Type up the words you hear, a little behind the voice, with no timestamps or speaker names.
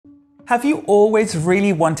Have you always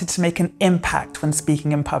really wanted to make an impact when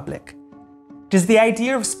speaking in public? Does the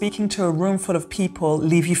idea of speaking to a room full of people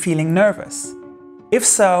leave you feeling nervous? If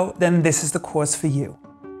so, then this is the course for you.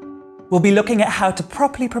 We'll be looking at how to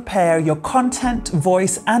properly prepare your content,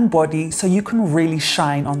 voice, and body so you can really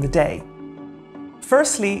shine on the day.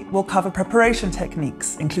 Firstly, we'll cover preparation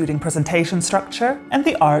techniques, including presentation structure and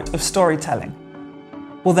the art of storytelling.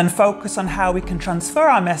 We'll then focus on how we can transfer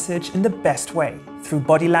our message in the best way, through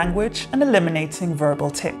body language and eliminating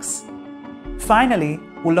verbal tics. Finally,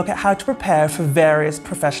 we'll look at how to prepare for various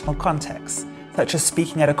professional contexts, such as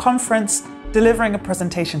speaking at a conference, delivering a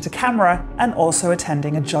presentation to camera, and also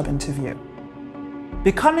attending a job interview.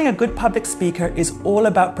 Becoming a good public speaker is all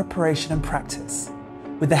about preparation and practice.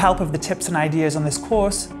 With the help of the tips and ideas on this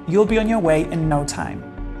course, you'll be on your way in no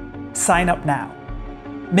time. Sign up now.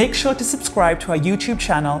 Make sure to subscribe to our YouTube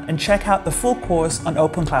channel and check out the full course on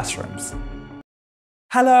Open Classrooms.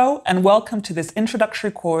 Hello and welcome to this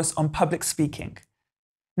introductory course on public speaking.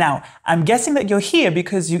 Now, I'm guessing that you're here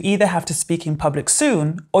because you either have to speak in public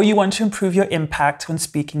soon or you want to improve your impact when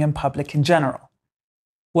speaking in public in general.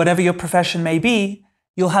 Whatever your profession may be,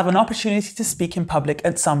 you'll have an opportunity to speak in public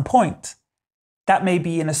at some point. That may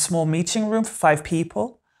be in a small meeting room for 5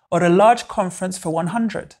 people or a large conference for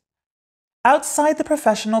 100. Outside the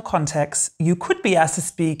professional context, you could be asked to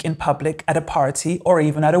speak in public at a party or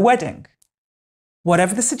even at a wedding.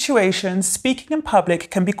 Whatever the situation, speaking in public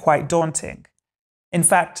can be quite daunting. In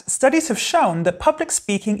fact, studies have shown that public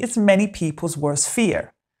speaking is many people's worst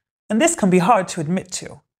fear, and this can be hard to admit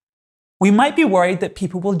to. We might be worried that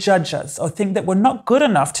people will judge us or think that we're not good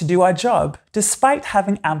enough to do our job, despite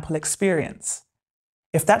having ample experience.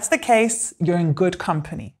 If that's the case, you're in good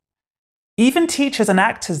company. Even teachers and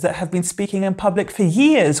actors that have been speaking in public for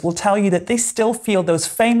years will tell you that they still feel those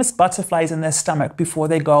famous butterflies in their stomach before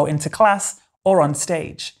they go into class or on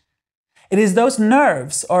stage. It is those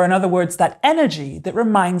nerves, or in other words, that energy, that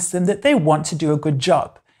reminds them that they want to do a good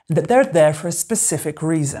job and that they're there for a specific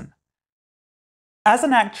reason. As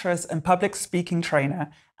an actress and public speaking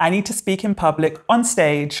trainer, I need to speak in public on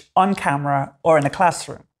stage, on camera, or in a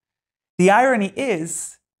classroom. The irony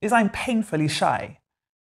is I'm painfully shy.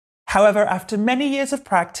 However, after many years of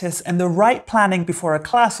practice and the right planning before a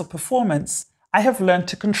class or performance, I have learned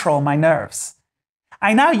to control my nerves.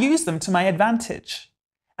 I now use them to my advantage.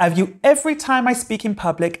 I view every time I speak in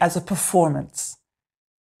public as a performance.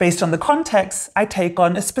 Based on the context, I take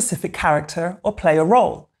on a specific character or play a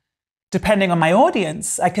role. Depending on my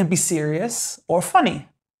audience, I can be serious or funny.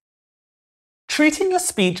 Treating your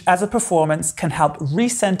speech as a performance can help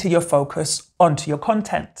recenter your focus onto your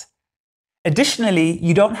content. Additionally,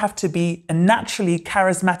 you don't have to be a naturally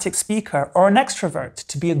charismatic speaker or an extrovert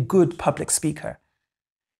to be a good public speaker.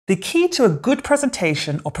 The key to a good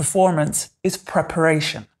presentation or performance is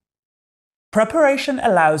preparation. Preparation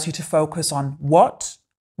allows you to focus on what,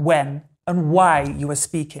 when, and why you are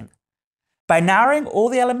speaking. By narrowing all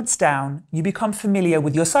the elements down, you become familiar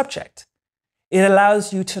with your subject. It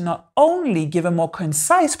allows you to not only give a more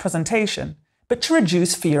concise presentation, but to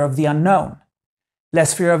reduce fear of the unknown.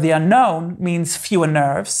 Less fear of the unknown means fewer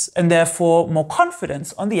nerves and therefore more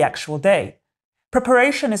confidence on the actual day.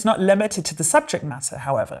 Preparation is not limited to the subject matter,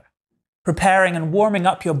 however. Preparing and warming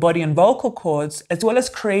up your body and vocal cords, as well as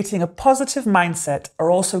creating a positive mindset,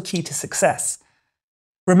 are also key to success.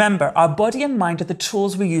 Remember, our body and mind are the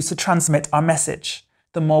tools we use to transmit our message.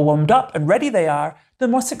 The more warmed up and ready they are, the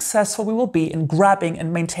more successful we will be in grabbing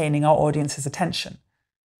and maintaining our audience's attention.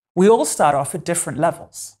 We all start off at different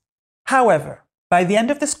levels. However, by the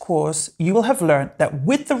end of this course, you will have learned that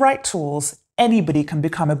with the right tools, anybody can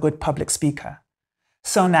become a good public speaker.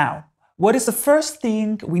 So now, what is the first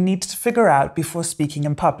thing we need to figure out before speaking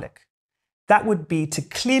in public? That would be to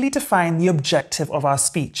clearly define the objective of our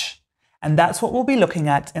speech. And that's what we'll be looking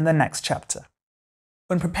at in the next chapter.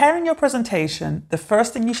 When preparing your presentation, the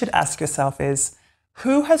first thing you should ask yourself is,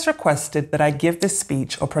 who has requested that I give this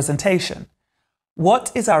speech or presentation?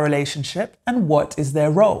 What is our relationship and what is their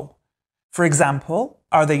role? For example,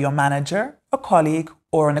 are they your manager, a colleague,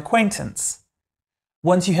 or an acquaintance?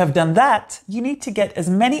 Once you have done that, you need to get as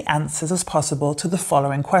many answers as possible to the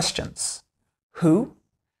following questions: who,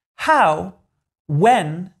 how,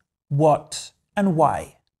 when, what, and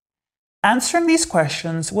why. Answering these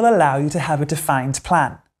questions will allow you to have a defined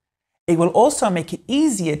plan. It will also make it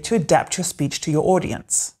easier to adapt your speech to your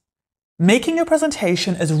audience. Making your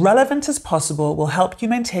presentation as relevant as possible will help you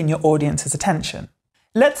maintain your audience's attention.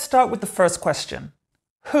 Let's start with the first question.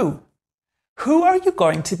 Who? Who are you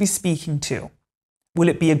going to be speaking to? Will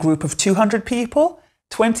it be a group of 200 people,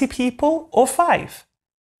 20 people, or 5?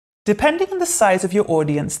 Depending on the size of your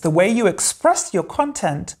audience, the way you express your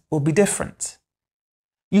content will be different.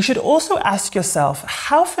 You should also ask yourself,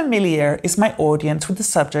 how familiar is my audience with the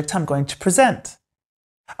subject I'm going to present?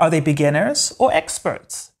 Are they beginners or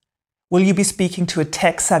experts? Will you be speaking to a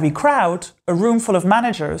tech-savvy crowd, a room full of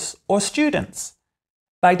managers, or students?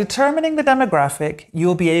 By determining the demographic,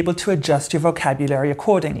 you'll be able to adjust your vocabulary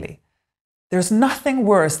accordingly. There's nothing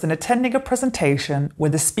worse than attending a presentation where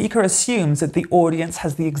the speaker assumes that the audience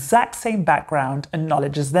has the exact same background and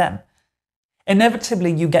knowledge as them.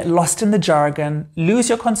 Inevitably, you get lost in the jargon, lose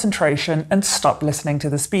your concentration, and stop listening to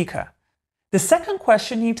the speaker. The second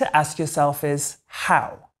question you need to ask yourself is,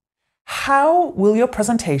 how? How will your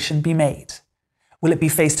presentation be made? Will it be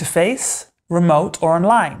face-to-face, remote or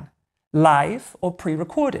online, live or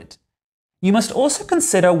pre-recorded? You must also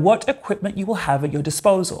consider what equipment you will have at your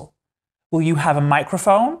disposal. Will you have a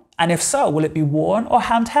microphone? And if so, will it be worn or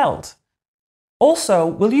handheld? Also,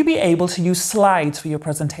 will you be able to use slides for your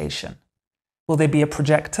presentation? Will there be a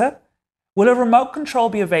projector? Will a remote control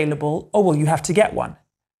be available, or will you have to get one?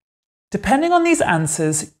 Depending on these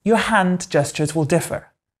answers, your hand gestures will differ.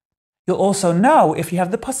 You'll also know if you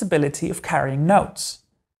have the possibility of carrying notes.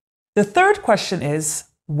 The third question is,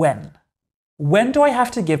 when? When do I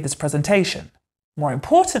have to give this presentation? More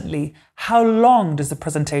importantly, how long does the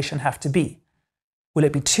presentation have to be? Will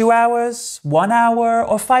it be 2 hours, 1 hour,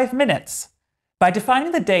 or 5 minutes? By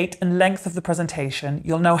defining the date and length of the presentation,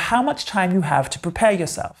 you'll know how much time you have to prepare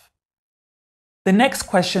yourself. The next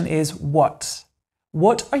question is what?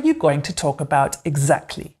 What are you going to talk about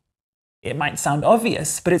exactly? It might sound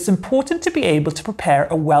obvious, but it's important to be able to prepare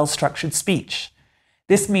a well-structured speech.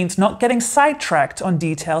 This means not getting sidetracked on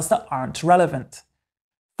details that aren't relevant.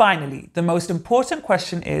 Finally, the most important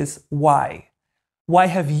question is why? Why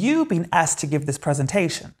have you been asked to give this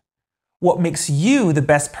presentation? What makes you the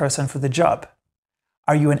best person for the job?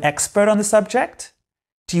 Are you an expert on the subject?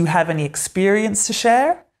 Do you have any experience to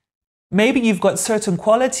share? Maybe you've got certain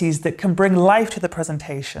qualities that can bring life to the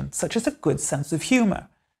presentation, such as a good sense of humor.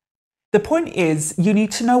 The point is, you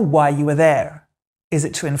need to know why you are there. Is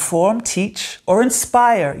it to inform, teach, or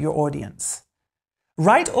inspire your audience?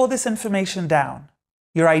 Write all this information down.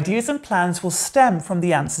 Your ideas and plans will stem from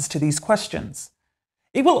the answers to these questions.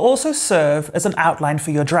 It will also serve as an outline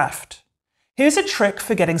for your draft. Here's a trick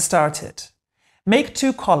for getting started. Make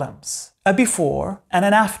 2 columns, a before and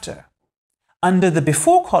an after. Under the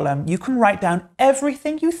before column, you can write down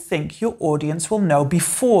everything you think your audience will know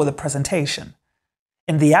before the presentation.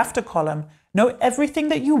 In the after column, know everything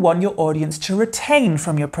that you want your audience to retain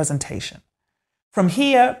from your presentation. From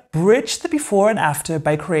here, bridge the before and after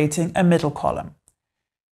by creating a middle column.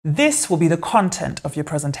 This will be the content of your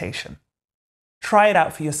presentation. Try it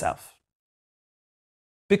out for yourself.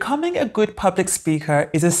 Becoming a good public speaker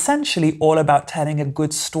is essentially all about telling a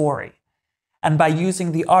good story. And by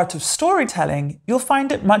using the art of storytelling, you'll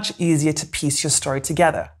find it much easier to piece your story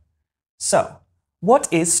together. So, what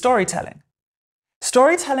is storytelling?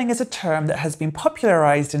 Storytelling is a term that has been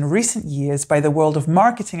popularized in recent years by the world of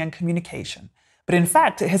marketing and communication, but in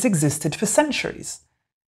fact, it has existed for centuries.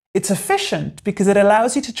 It's efficient because it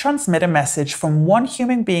allows you to transmit a message from one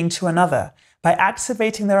human being to another by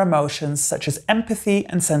activating their emotions such as empathy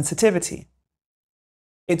and sensitivity.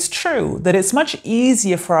 It's true that it's much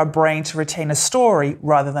easier for our brain to retain a story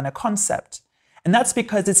rather than a concept, and that's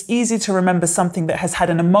because it's easy to remember something that has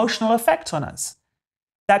had an emotional effect on us.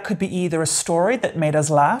 That could be either a story that made us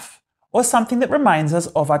laugh or something that reminds us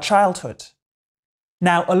of our childhood.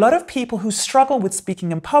 Now, a lot of people who struggle with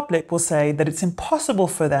speaking in public will say that it's impossible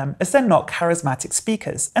for them as they're not charismatic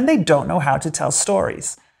speakers and they don't know how to tell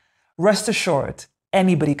stories. Rest assured,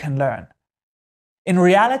 anybody can learn. In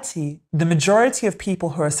reality, the majority of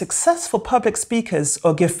people who are successful public speakers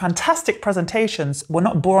or give fantastic presentations were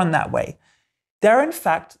not born that way. They're in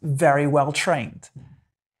fact very well trained.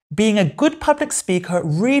 Being a good public speaker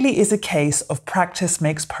really is a case of practice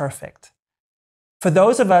makes perfect. For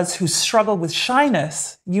those of us who struggle with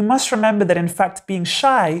shyness, you must remember that in fact being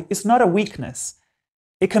shy is not a weakness.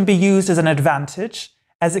 It can be used as an advantage,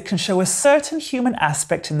 as it can show a certain human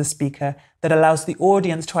aspect in the speaker that allows the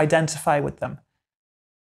audience to identify with them.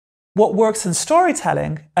 What works in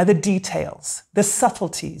storytelling are the details, the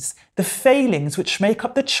subtleties, the failings which make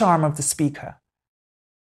up the charm of the speaker.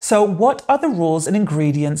 So what are the rules and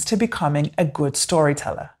ingredients to becoming a good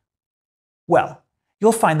storyteller? Well,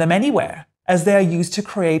 you'll find them anywhere, as they are used to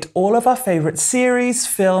create all of our favorite series,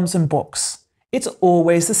 films, and books. It's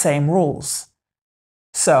always the same rules.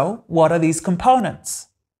 So, what are these components?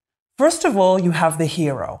 First of all, you have the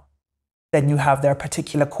hero. Then you have their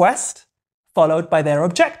particular quest, followed by their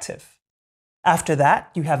objective. After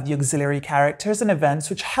that, you have the auxiliary characters and events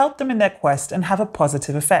which help them in their quest and have a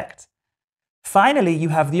positive effect. Finally, you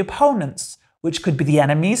have the opponents, which could be the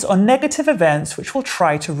enemies or negative events which will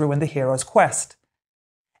try to ruin the hero's quest.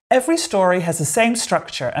 Every story has the same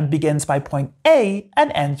structure and begins by point A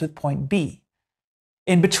and ends with point B.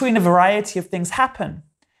 In between, a variety of things happen.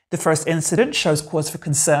 The first incident shows cause for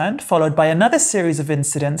concern, followed by another series of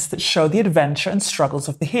incidents that show the adventure and struggles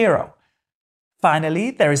of the hero.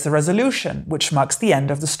 Finally, there is the resolution, which marks the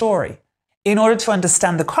end of the story. In order to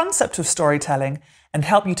understand the concept of storytelling and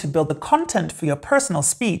help you to build the content for your personal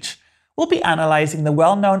speech, we'll be analysing the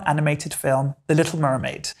well-known animated film The Little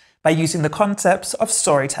Mermaid by using the concepts of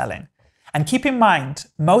storytelling. And keep in mind,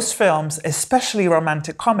 most films, especially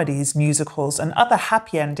romantic comedies, musicals, and other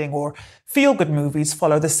happy ending or feel-good movies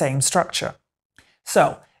follow the same structure.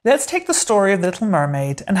 So, let's take the story of The Little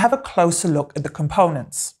Mermaid and have a closer look at the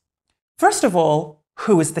components. First of all,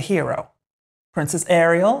 who is the hero? Princess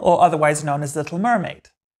Ariel, or otherwise known as Little Mermaid.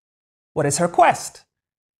 What is her quest?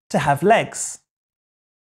 To have legs.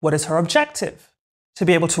 What is her objective? To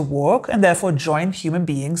be able to walk and therefore join human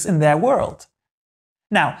beings in their world.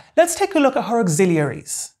 Now, let's take a look at her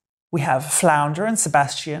auxiliaries. We have Flounder and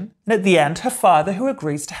Sebastian, and at the end, her father who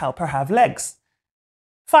agrees to help her have legs.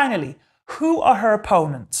 Finally, who are her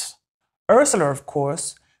opponents? Ursula, of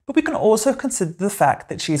course, but we can also consider the fact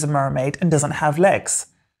that she's a mermaid and doesn't have legs.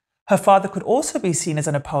 Her father could also be seen as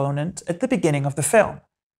an opponent at the beginning of the film.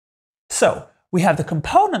 So, we have the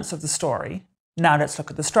components of the story. Now let's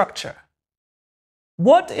look at the structure.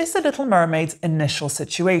 What is the Little Mermaid's initial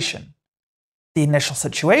situation? The initial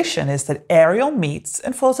situation is that Ariel meets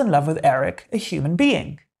and falls in love with Eric, a human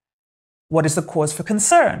being. What is the cause for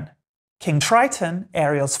concern? King Triton,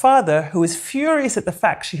 Ariel's father, who is furious at the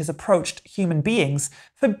fact she has approached human beings,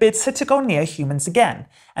 forbids her to go near humans again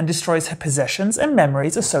and destroys her possessions and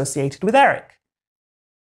memories associated with Eric.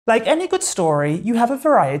 Like any good story, you have a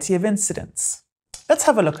variety of incidents. Let's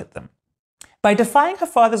have a look at them. By defying her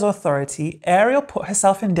father's authority, Ariel put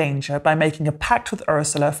herself in danger by making a pact with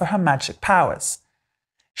Ursula for her magic powers.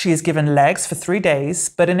 She is given legs for 3 days,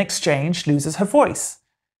 but in exchange loses her voice.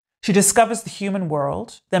 She discovers the human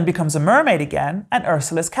world, then becomes a mermaid again, and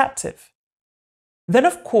Ursula's captive. Then,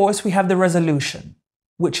 of course, we have the resolution,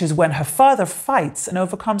 which is when her father fights and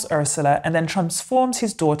overcomes Ursula and then transforms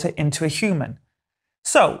his daughter into a human.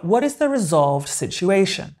 So, what is the resolved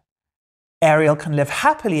situation? Ariel can live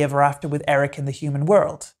happily ever after with Eric in the human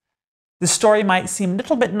world. The story might seem a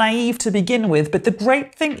little bit naive to begin with, but the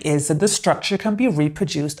great thing is that the structure can be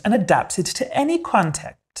reproduced and adapted to any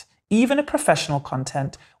context, even a professional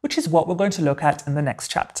content, which is what we're going to look at in the next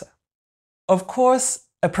chapter. Of course,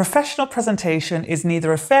 a professional presentation is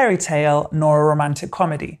neither a fairy tale nor a romantic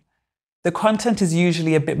comedy. The content is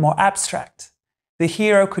usually a bit more abstract. The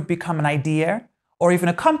hero could become an idea, or even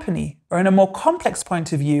a company, or in a more complex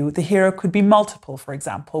point of view, the hero could be multiple, for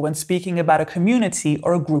example, when speaking about a community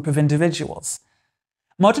or a group of individuals.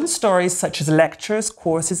 Modern stories such as lectures,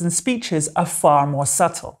 courses, and speeches are far more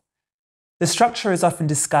subtle. The structure is often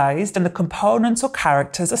disguised, and the components or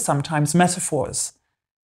characters are sometimes metaphors.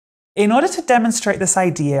 In order to demonstrate this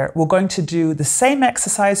idea, we're going to do the same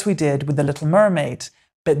exercise we did with The Little Mermaid,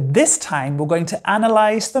 but this time we're going to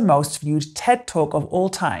analyze the most viewed TED Talk of all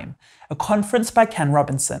time, a conference by Ken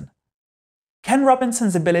Robinson. Ken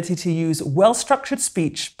Robinson's ability to use well-structured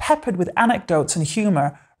speech peppered with anecdotes and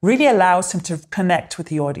humor really allows him to connect with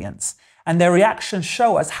the audience, and their reactions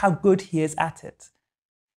show us how good he is at it.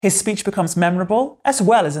 His speech becomes memorable as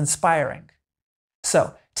well as inspiring.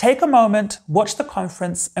 So, take a moment, watch the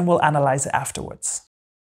conference, and we'll analyze it afterwards.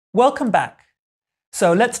 Welcome back.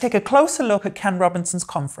 So let's take a closer look at Ken Robinson's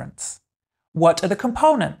conference. What are the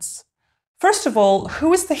components? First of all,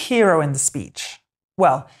 who is the hero in the speech?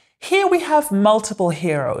 Well, here we have multiple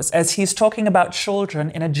heroes as he's talking about children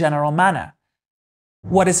in a general manner.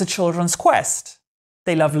 What is a children's quest?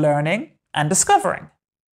 They love learning and discovering.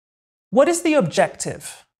 What is the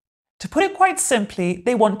objective? To put it quite simply,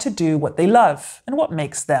 they want to do what they love and what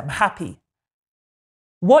makes them happy.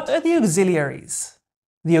 What are the auxiliaries?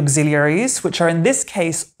 The auxiliaries, which are in this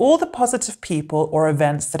case all the positive people or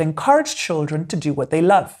events that encourage children to do what they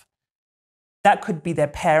love. That could be their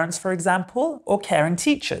parents, for example, or caring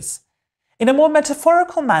teachers. In a more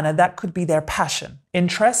metaphorical manner, that could be their passion,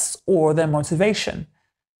 interests, or their motivation.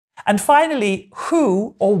 And finally,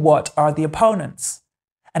 who or what are the opponents?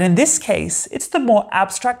 And in this case, it's the more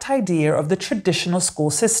abstract idea of the traditional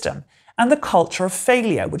school system and the culture of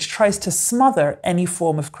failure, which tries to smother any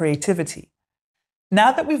form of creativity.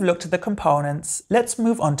 Now that we've looked at the components, let's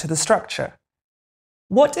move on to the structure.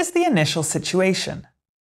 What is the initial situation?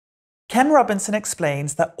 Ken Robinson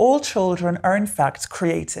explains that all children are in fact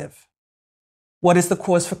creative. What is the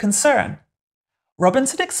cause for concern?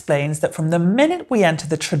 Robinson explains that from the minute we enter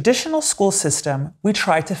the traditional school system, we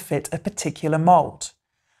try to fit a particular mold.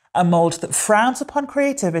 A mold that frowns upon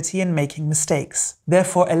creativity and making mistakes,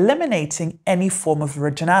 therefore eliminating any form of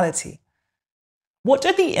originality. What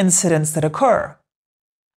are the incidents that occur?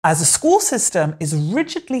 As a school system is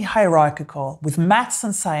rigidly hierarchical, with maths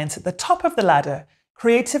and science at the top of the ladder,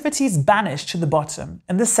 creativity is banished to the bottom,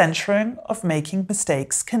 and the censoring of making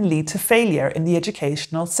mistakes can lead to failure in the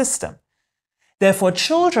educational system. Therefore,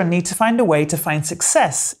 children need to find a way to find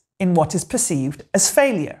success in what is perceived as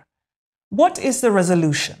failure. What is the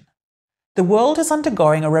resolution? The world is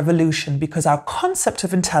undergoing a revolution because our concept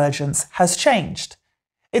of intelligence has changed.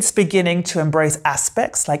 It's beginning to embrace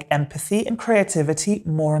aspects like empathy and creativity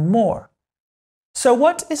more and more. So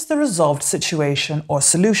what is the resolved situation or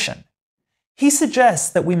solution? He suggests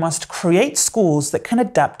that we must create schools that can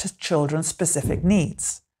adapt to children's specific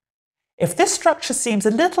needs. If this structure seems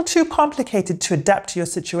a little too complicated to adapt to your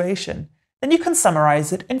situation, then you can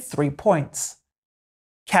summarize it in 3 points.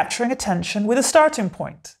 Capturing attention with a starting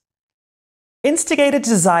point. Instigate a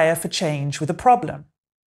desire for change with a problem.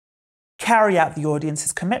 Carry out the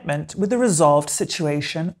audience's commitment with a resolved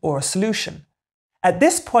situation or a solution. At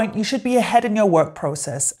this point, you should be ahead in your work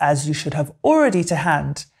process, as you should have already to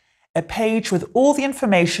hand a page with all the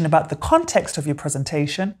information about the context of your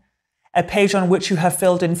presentation, a page on which you have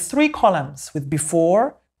filled in 3 columns with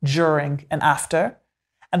before, during, and after,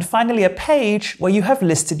 and finally a page where you have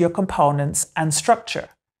listed your components and structure.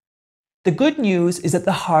 The good news is that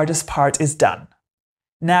the hardest part is done.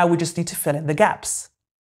 Now we just need to fill in the gaps.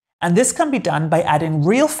 And this can be done by adding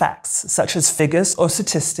real facts, such as figures or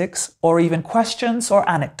statistics, or even questions or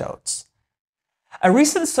anecdotes. A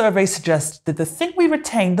recent survey suggests that the thing we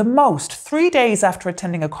retain the most 3 days after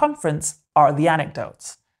attending a conference are the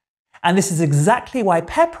anecdotes. And this is exactly why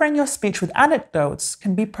peppering your speech with anecdotes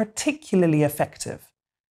can be particularly effective.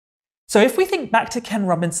 So if we think back to Ken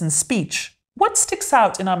Robinson's speech, what sticks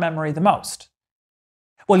out in our memory the most?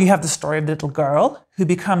 Well, you have the story of the little girl who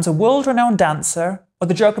becomes a world-renowned dancer, or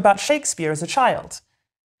the joke about Shakespeare as a child.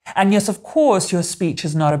 And yes, of course, your speech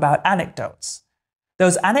is not about anecdotes.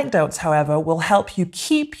 Those anecdotes, however, will help you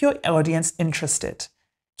keep your audience interested,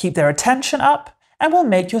 keep their attention up, and will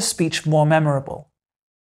make your speech more memorable.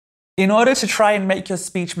 In order to try and make your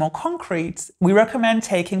speech more concrete, we recommend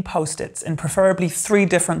taking Post-its in preferably 3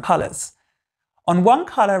 different colors. On one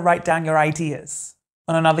color, write down your ideas.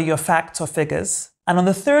 On another, your facts or figures. And on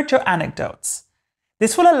the third, your anecdotes.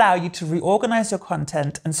 This will allow you to reorganize your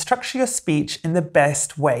content and structure your speech in the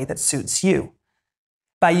best way that suits you.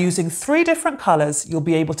 By using 3 different colors, you'll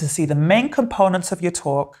be able to see the main components of your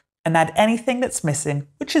talk and add anything that's missing,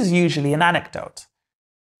 which is usually an anecdote.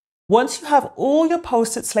 Once you have all your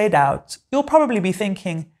Post-its laid out, you'll probably be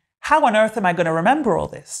thinking, how on earth am I going to remember all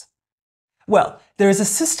this? Well, there is a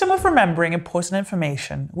system of remembering important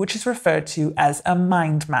information which is referred to as a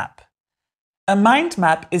mind map. A mind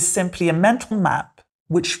map is simply a mental map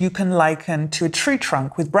which you can liken to a tree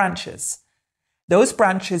trunk with branches. Those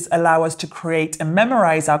branches allow us to create and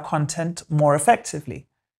memorize our content more effectively.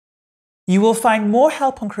 You will find more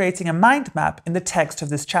help on creating a mind map in the text of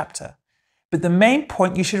this chapter. But the main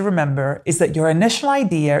point you should remember is that your initial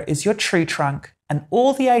idea is your tree trunk, and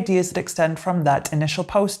all the ideas that extend from that initial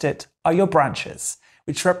Post-it are your branches,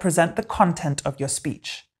 which represent the content of your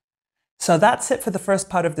speech. So that's it for the first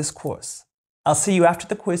part of this course. I'll see you after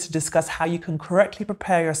the quiz to discuss how you can correctly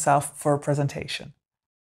prepare yourself for a presentation.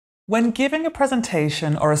 When giving a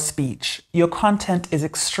presentation or a speech, your content is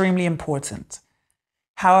extremely important.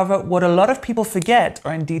 However, what a lot of people forget,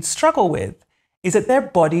 or indeed struggle with, is that their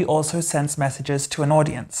body also sends messages to an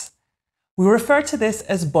audience. We refer to this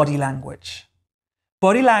as body language.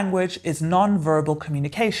 Body language is non-verbal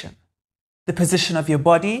communication. The position of your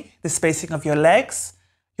body, the spacing of your legs,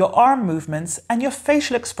 your arm movements, and your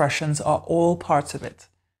facial expressions are all parts of it.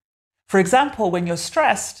 For example, when you're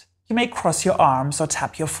stressed, you may cross your arms or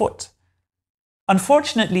tap your foot.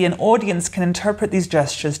 Unfortunately, an audience can interpret these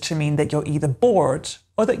gestures to mean that you're either bored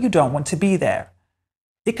or that you don't want to be there.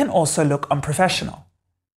 It can also look unprofessional.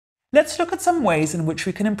 Let's look at some ways in which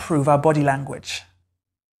we can improve our body language.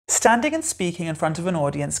 Standing and speaking in front of an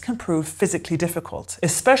audience can prove physically difficult,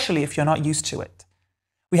 especially if you're not used to it.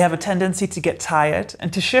 We have a tendency to get tired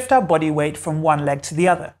and to shift our body weight from one leg to the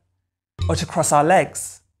other, or to cross our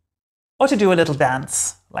legs, or to do a little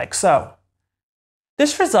dance, like so.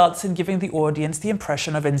 This results in giving the audience the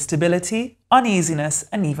impression of instability, uneasiness,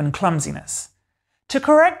 and even clumsiness. To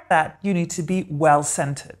correct that, you need to be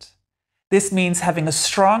well-centered. This means having a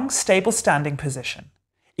strong, stable standing position.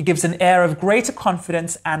 It gives an air of greater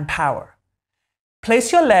confidence and power.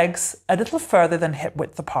 Place your legs a little further than hip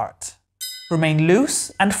width apart. Remain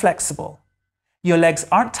loose and flexible. Your legs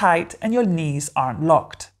aren't tight and your knees aren't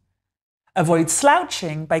locked. Avoid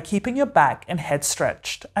slouching by keeping your back and head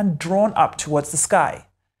stretched and drawn up towards the sky.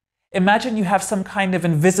 Imagine you have some kind of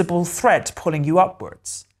invisible thread pulling you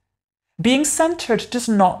upwards. Being centered does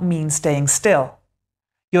not mean staying still.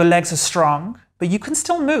 Your legs are strong, but you can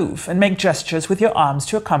still move and make gestures with your arms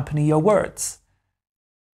to accompany your words.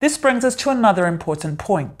 This brings us to another important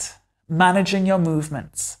point: managing your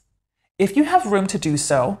movements. If you have room to do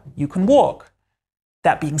so, you can walk.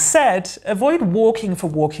 That being said, avoid walking for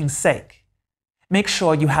walking's sake. Make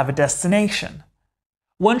sure you have a destination.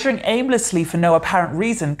 Wandering aimlessly for no apparent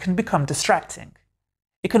reason can become distracting.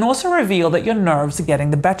 It can also reveal that your nerves are getting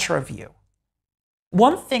the better of you.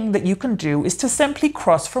 One thing that you can do is to simply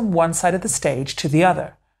cross from one side of the stage to the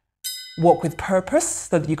other. Walk with purpose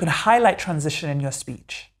so that you can highlight transition in your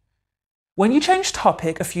speech. When you change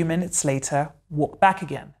topic a few minutes later, walk back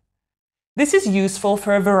again. This is useful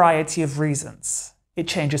for a variety of reasons. It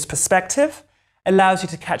changes perspective, allows you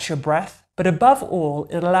to catch your breath, but above all,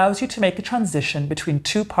 it allows you to make a transition between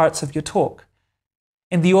two parts of your talk.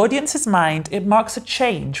 In the audience's mind, it marks a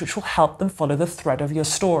change which will help them follow the thread of your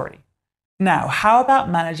story. Now, how about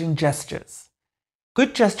managing gestures?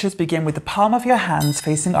 Good gestures begin with the palm of your hands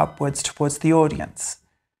facing upwards towards the audience.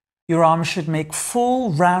 Your arms should make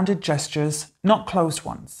full, rounded gestures, not closed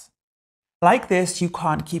ones. Like this, you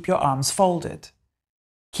can't keep your arms folded.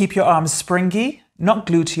 Keep your arms springy, not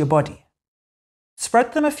glued to your body.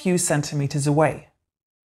 Spread them a few centimeters away.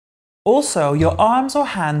 Also, your arms or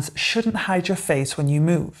hands shouldn't hide your face when you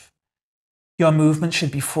move. Your movement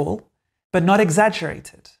should be full, but not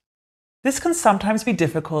exaggerated. This can sometimes be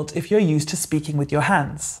difficult if you're used to speaking with your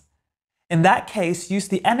hands. In that case, use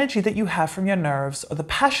the energy that you have from your nerves or the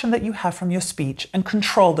passion that you have from your speech and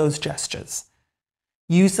control those gestures.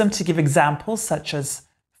 Use them to give examples such as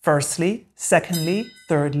firstly, secondly,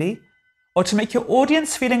 thirdly, or to make your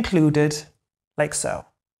audience feel included, like so.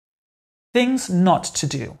 Things not to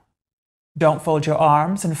do. Don't fold your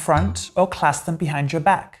arms in front or clasp them behind your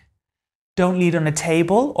back. Don't lean on a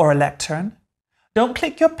table or a lectern. Don't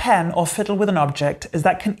click your pen or fiddle with an object, as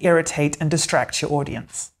that can irritate and distract your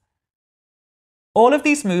audience. All of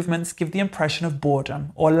these movements give the impression of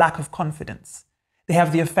boredom or lack of confidence. They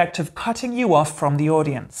have the effect of cutting you off from the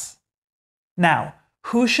audience. Now,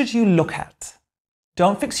 who should you look at?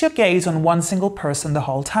 Don't fix your gaze on one single person the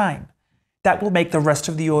whole time. That will make the rest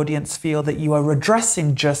of the audience feel that you are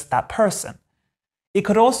addressing just that person. It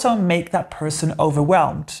could also make that person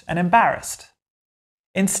overwhelmed and embarrassed.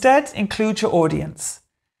 Instead, include your audience.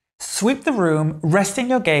 Sweep the room, resting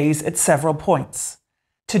your gaze at several points.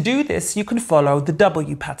 To do this, you can follow the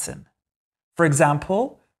W pattern. For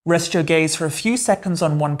example, rest your gaze for a few seconds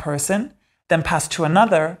on one person, then pass to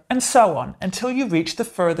another, and so on until you reach the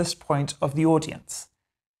furthest point of the audience.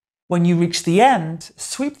 When you reach the end,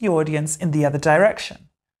 sweep the audience in the other direction.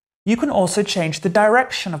 You can also change the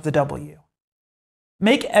direction of the W.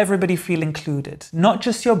 Make everybody feel included, not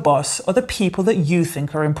just your boss or the people that you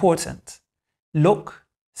think are important. Look,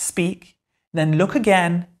 speak, then look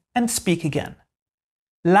again and speak again.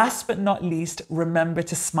 Last but not least, remember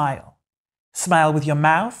to smile. Smile with your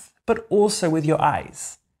mouth, but also with your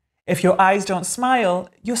eyes. If your eyes don't smile,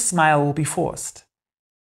 your smile will be forced.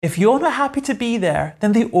 If you're not happy to be there,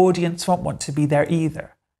 then the audience won't want to be there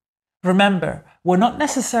either. Remember, we're not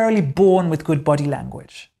necessarily born with good body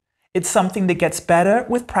language. It's something that gets better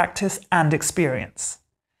with practice and experience.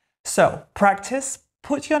 So, practice,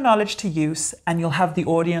 put your knowledge to use, and you'll have the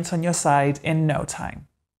audience on your side in no time.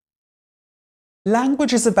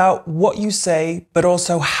 Language is about what you say, but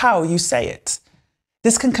also how you say it.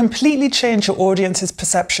 This can completely change your audience's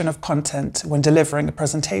perception of content when delivering a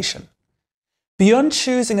presentation. Beyond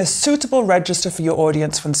choosing a suitable register for your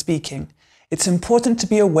audience when speaking, it's important to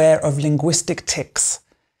be aware of linguistic tics.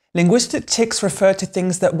 Linguistic tics refer to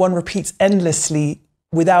things that one repeats endlessly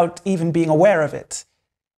without even being aware of it.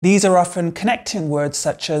 These are often connecting words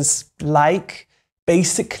such as like,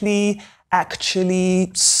 basically,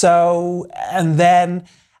 actually, so, and then,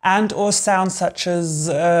 and or sounds such as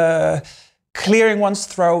clearing one's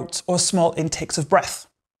throat or small intakes of breath.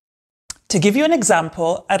 To give you an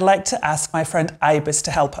example, I'd like to ask my friend Ibis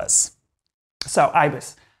to help us. So,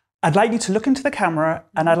 Ibis, I'd like you to look into the camera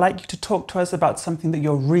and I'd like you to talk to us about something that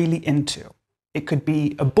you're really into. It could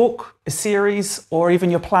be a book, a series, or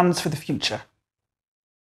even your plans for the future.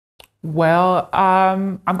 Well,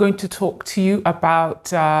 I'm going to talk to you about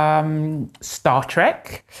Star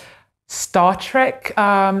Trek. Star Trek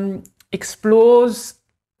explores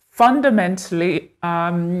fundamentally,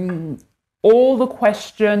 all the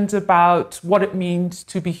questions about what it means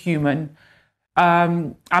to be human.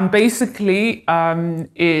 And basically,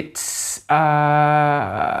 it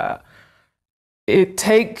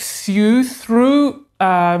takes you through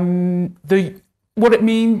what it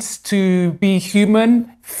means to be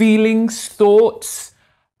human, feelings, thoughts,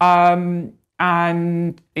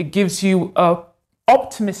 and it gives you a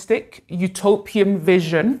optimistic, utopian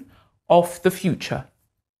vision of the future.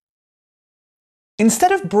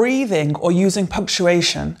 Instead of breathing or using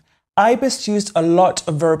punctuation, Ibis used a lot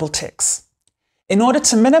of verbal tics. In order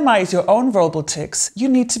to minimize your own verbal tics, you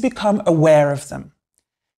need to become aware of them.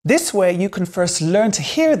 This way, you can first learn to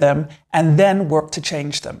hear them and then work to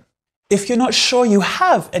change them. If you're not sure you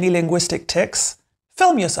have any linguistic tics,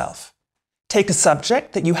 film yourself. Take a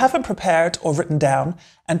subject that you haven't prepared or written down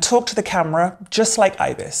and talk to the camera just like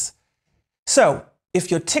Ibis. So,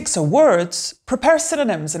 if your tics are words, prepare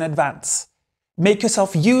synonyms in advance. Make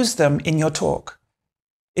yourself use them in your talk.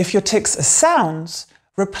 If your tics are sounds,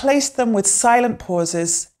 replace them with silent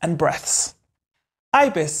pauses and breaths.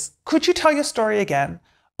 Ibis, could you tell your story again?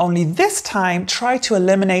 Only this time, try to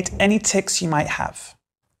eliminate any tics you might have.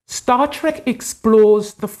 Star Trek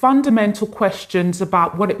explores the fundamental questions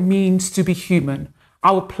about what it means to be human,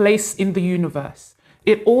 our place in the universe.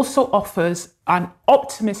 It also offers an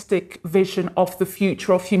optimistic vision of the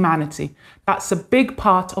future of humanity. That's a big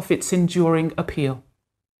part of its enduring appeal.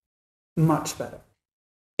 Much better.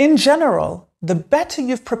 In general, the better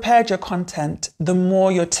you've prepared your content, the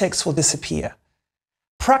more your tics will disappear.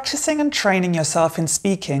 Practicing and training yourself in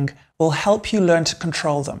speaking will help you learn to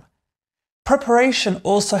control them. Preparation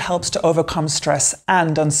also helps to overcome stress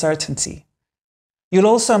and uncertainty. You'll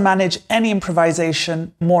also manage any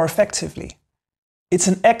improvisation more effectively. It's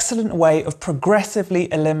an excellent way of progressively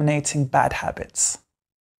eliminating bad habits.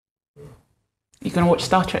 You're going to watch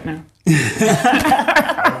Star Trek now?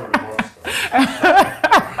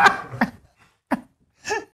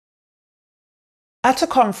 At a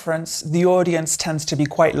conference, the audience tends to be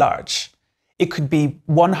quite large. It could be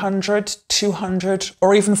 100, 200,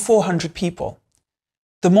 or even 400 people.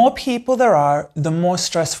 The more people there are, the more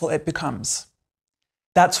stressful it becomes.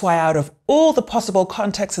 That's why out of all the possible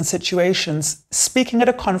contexts and situations, speaking at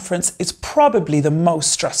a conference is probably the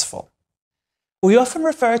most stressful. We often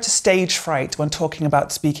refer to stage fright when talking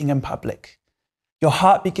about speaking in public. Your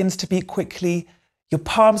heart begins to beat quickly, your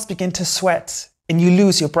palms begin to sweat, and you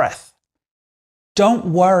lose your breath. Don't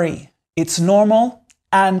worry, it's normal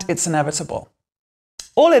and it's inevitable.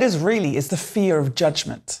 All it is really is the fear of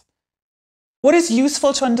judgment. What is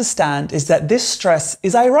useful to understand is that this stress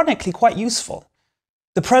is ironically quite useful.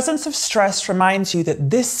 The presence of stress reminds you that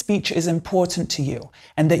this speech is important to you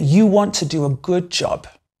and that you want to do a good job.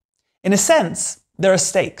 In a sense, there are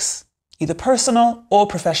stakes, either personal or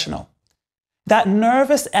professional. That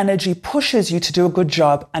nervous energy pushes you to do a good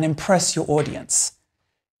job and impress your audience.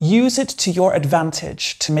 Use it to your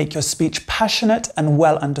advantage to make your speech passionate and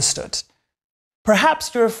well understood.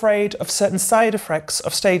 Perhaps you're afraid of certain side effects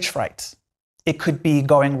of stage fright. It could be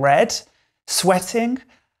going red, sweating,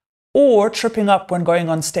 or tripping up when going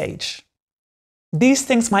on stage. These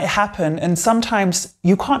things might happen and sometimes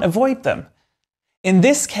you can't avoid them. In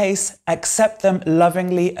this case, accept them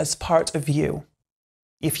lovingly as part of you.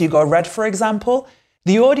 If you go red, for example,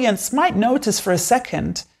 the audience might notice for a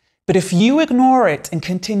second, but if you ignore it and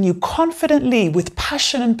continue confidently with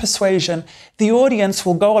passion and persuasion, the audience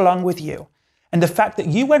will go along with you. And the fact that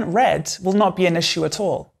you went red will not be an issue at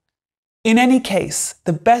all. In any case,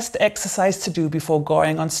 the best exercise to do before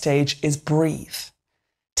going on stage is breathe.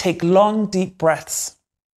 Take long, deep breaths.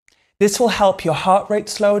 This will help your heart rate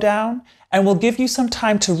slow down and will give you some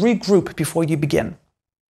time to regroup before you begin.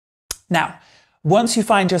 Now, once you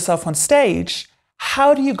find yourself on stage,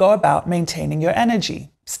 how do you go about maintaining your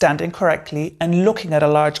energy, standing correctly and looking at a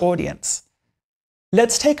large audience?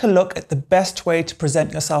 Let's take a look at the best way to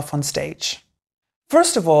present yourself on stage.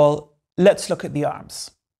 First of all, let's look at the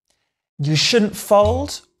arms. You shouldn't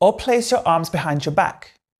fold or place your arms behind your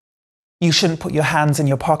back. You shouldn't put your hands in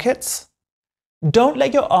your pockets. Don't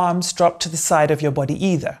let your arms drop to the side of your body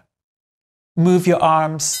either. Move your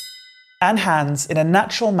arms and hands in a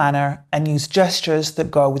natural manner and use gestures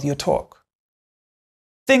that go with your talk.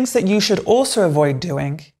 Things that you should also avoid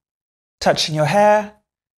doing: touching your hair,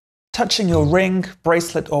 touching your ring,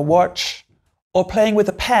 bracelet or watch, or playing with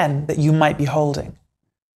a pen that you might be holding.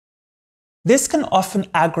 This can often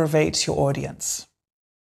aggravate your audience.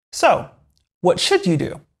 So, what should you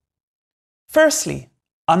do? Firstly,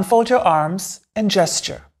 unfold your arms and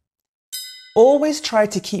gesture. Always try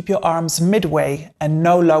to keep your arms midway and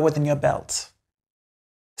no lower than your belt.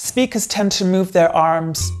 Speakers tend to move their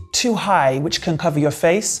arms too high, which can cover your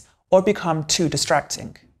face or become too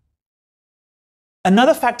distracting.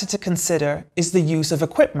 Another factor to consider is the use of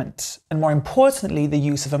equipment, and more importantly, the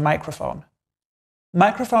use of a microphone.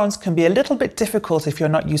 Microphones can be a little bit difficult if you're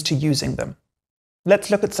not used to using them. Let's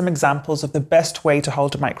look at some examples of the best way to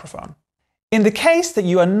hold a microphone. In the case that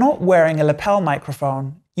you are not wearing a lapel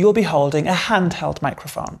microphone, you will be holding a handheld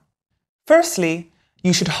microphone. Firstly,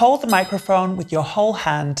 you should hold the microphone with your whole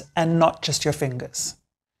hand and not just your fingers.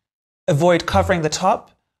 Avoid covering the top,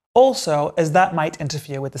 also as that might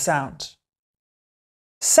interfere with the sound.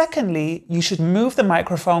 Secondly, you should move the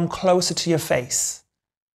microphone closer to your face.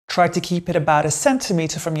 Try to keep it about 1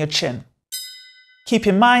 centimeter from your chin. Keep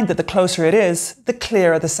in mind that the closer it is, the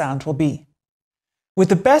clearer the sound will be. With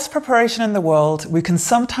the best preparation in the world, we can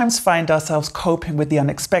sometimes find ourselves coping with the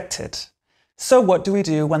unexpected. So what do we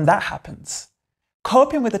do when that happens?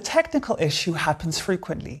 Coping with a technical issue happens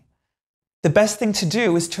frequently. The best thing to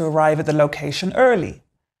do is to arrive at the location early,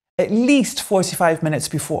 at least 45 minutes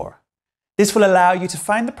before. This will allow you to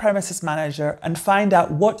find the premises manager and find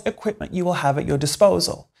out what equipment you will have at your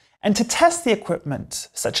disposal, and to test the equipment,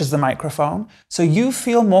 such as the microphone, so you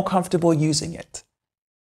feel more comfortable using it.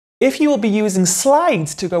 If you will be using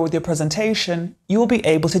slides to go with your presentation, you will be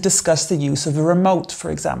able to discuss the use of a remote,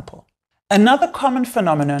 for example. Another common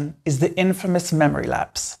phenomenon is the infamous memory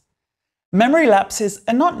lapse. Memory lapses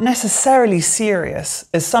are not necessarily serious,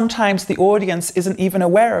 as sometimes the audience isn't even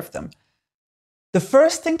aware of them. The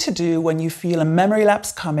first thing to do when you feel a memory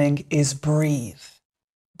lapse coming is breathe.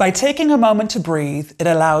 By taking a moment to breathe, it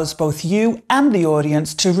allows both you and the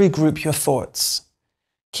audience to regroup your thoughts.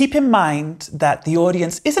 Keep in mind that the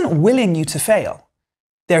audience isn't willing you to fail.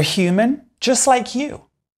 They're human, just like you.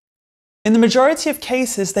 In the majority of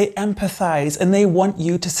cases, they empathize and they want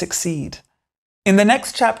you to succeed. In the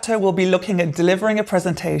next chapter, we'll be looking at delivering a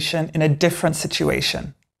presentation in a different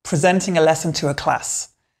situation, presenting a lesson to a class.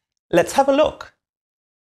 Let's have a look.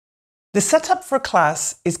 The setup for a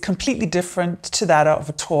class is completely different to that of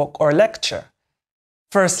a talk or a lecture.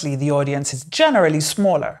 Firstly, the audience is generally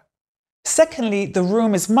smaller. Secondly, the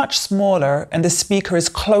room is much smaller and the speaker is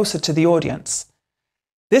closer to the audience.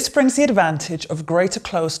 This brings the advantage of greater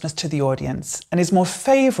closeness to the audience and is more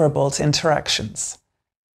favorable to interactions.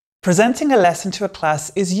 Presenting a lesson to a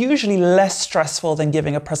class is usually less stressful than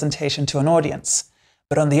giving a presentation to an audience,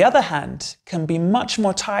 but on the other hand, can be much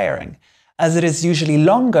more tiring, as it is usually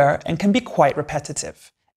longer and can be quite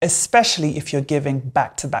repetitive, especially if you're giving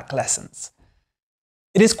back-to-back lessons.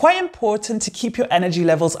 It is quite important to keep your energy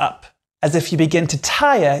levels up, as if you begin to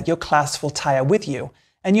tire, your class will tire with you,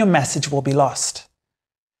 and your message will be lost.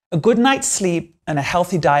 A good night's sleep and a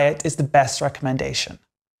healthy diet is the best recommendation.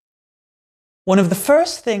 One of the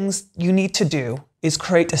first things you need to do is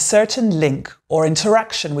create a certain link or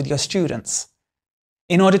interaction with your students.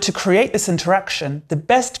 In order to create this interaction, the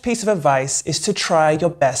best piece of advice is to try your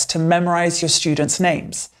best to memorize your students'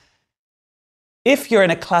 names. If you're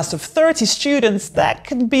in a class of 30 students, that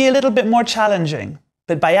can be a little bit more challenging,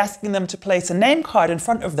 but by asking them to place a name card in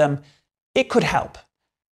front of them, it could help.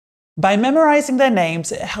 By memorizing their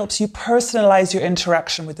names, it helps you personalize your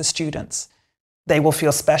interaction with the students. They will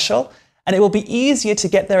feel special, and it will be easier to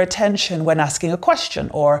get their attention when asking a question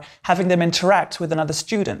or having them interact with another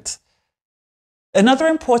student. Another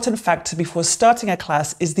important factor before starting a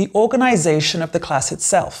class is the organization of the class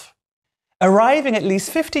itself. Arriving at least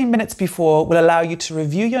 15 minutes before will allow you to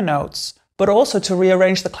review your notes, but also to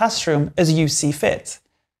rearrange the classroom as you see fit.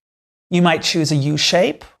 You might choose a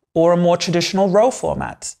U-shape or a more traditional row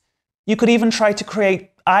format. You could even try to create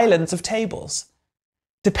islands of tables.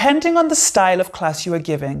 Depending on the style of class you are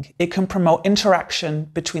giving, it can promote interaction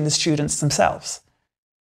between the students themselves.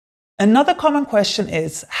 Another common question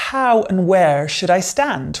is, how and where should I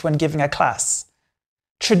stand when giving a class?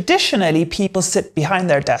 Traditionally, people sit behind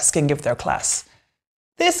their desk and give their class.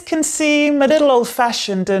 This can seem a little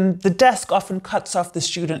old-fashioned, and the desk often cuts off the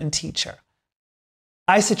student and teacher.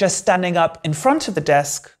 I suggest standing up in front of the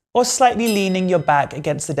desk or slightly leaning your back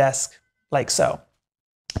against the desk, like so,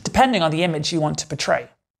 depending on the image you want to portray.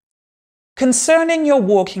 Concerning your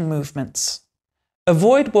walking movements,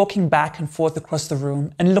 avoid walking back and forth across the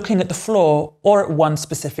room and looking at the floor or at one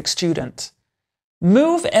specific student.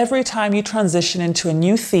 Move every time you transition into a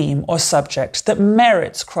new theme or subject that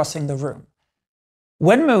merits crossing the room.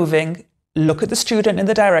 When moving, look at the student in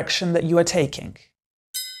the direction that you are taking.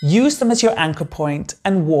 Use them as your anchor point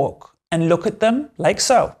and walk, and look at them like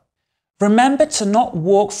so. Remember to not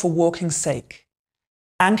walk for walking's sake.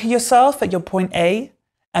 Anchor yourself at your point A,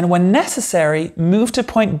 and when necessary, move to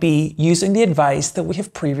point B using the advice that we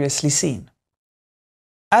have previously seen.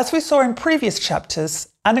 As we saw in previous chapters,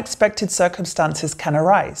 unexpected circumstances can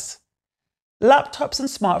arise. Laptops and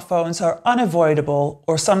smartphones are unavoidable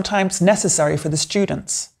or sometimes necessary for the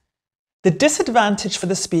students. The disadvantage for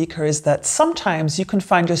the speaker is that sometimes you can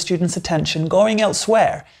find your students' attention going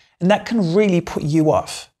elsewhere, and that can really put you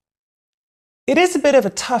off. It is a bit of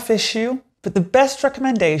a tough issue, but the best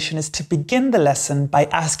recommendation is to begin the lesson by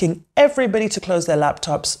asking everybody to close their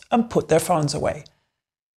laptops and put their phones away.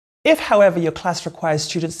 If, however, your class requires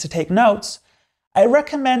students to take notes, I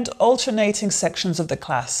recommend alternating sections of the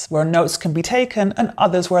class where notes can be taken and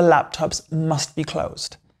others where laptops must be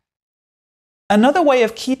closed. Another way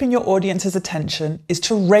of keeping your audience's attention is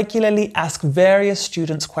to regularly ask various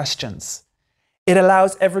students questions. It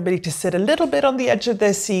allows everybody to sit a little bit on the edge of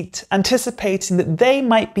their seat, anticipating that they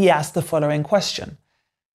might be asked the following question.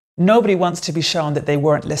 Nobody wants to be shown that they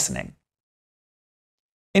weren't listening.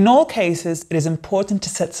 In all cases, it is important to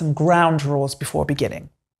set some ground rules before beginning.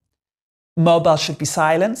 Mobile should be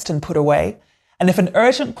silenced and put away, and if an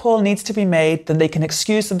urgent call needs to be made, then they can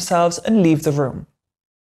excuse themselves and leave the room.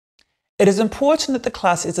 It is important that the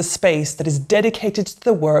class is a space that is dedicated to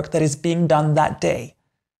the work that is being done that day.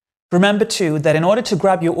 Remember too that in order to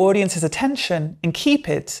grab your audience's attention and keep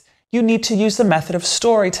it, you need to use the method of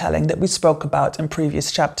storytelling that we spoke about in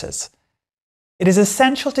previous chapters. It is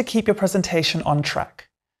essential to keep your presentation on track.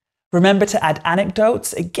 Remember to add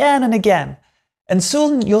anecdotes again and again, and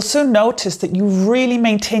you'll soon notice that you really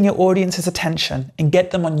maintain your audience's attention and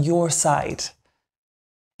get them on your side.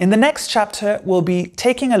 In the next chapter, we'll be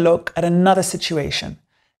taking a look at another situation,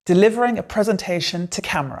 delivering a presentation to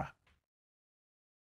camera.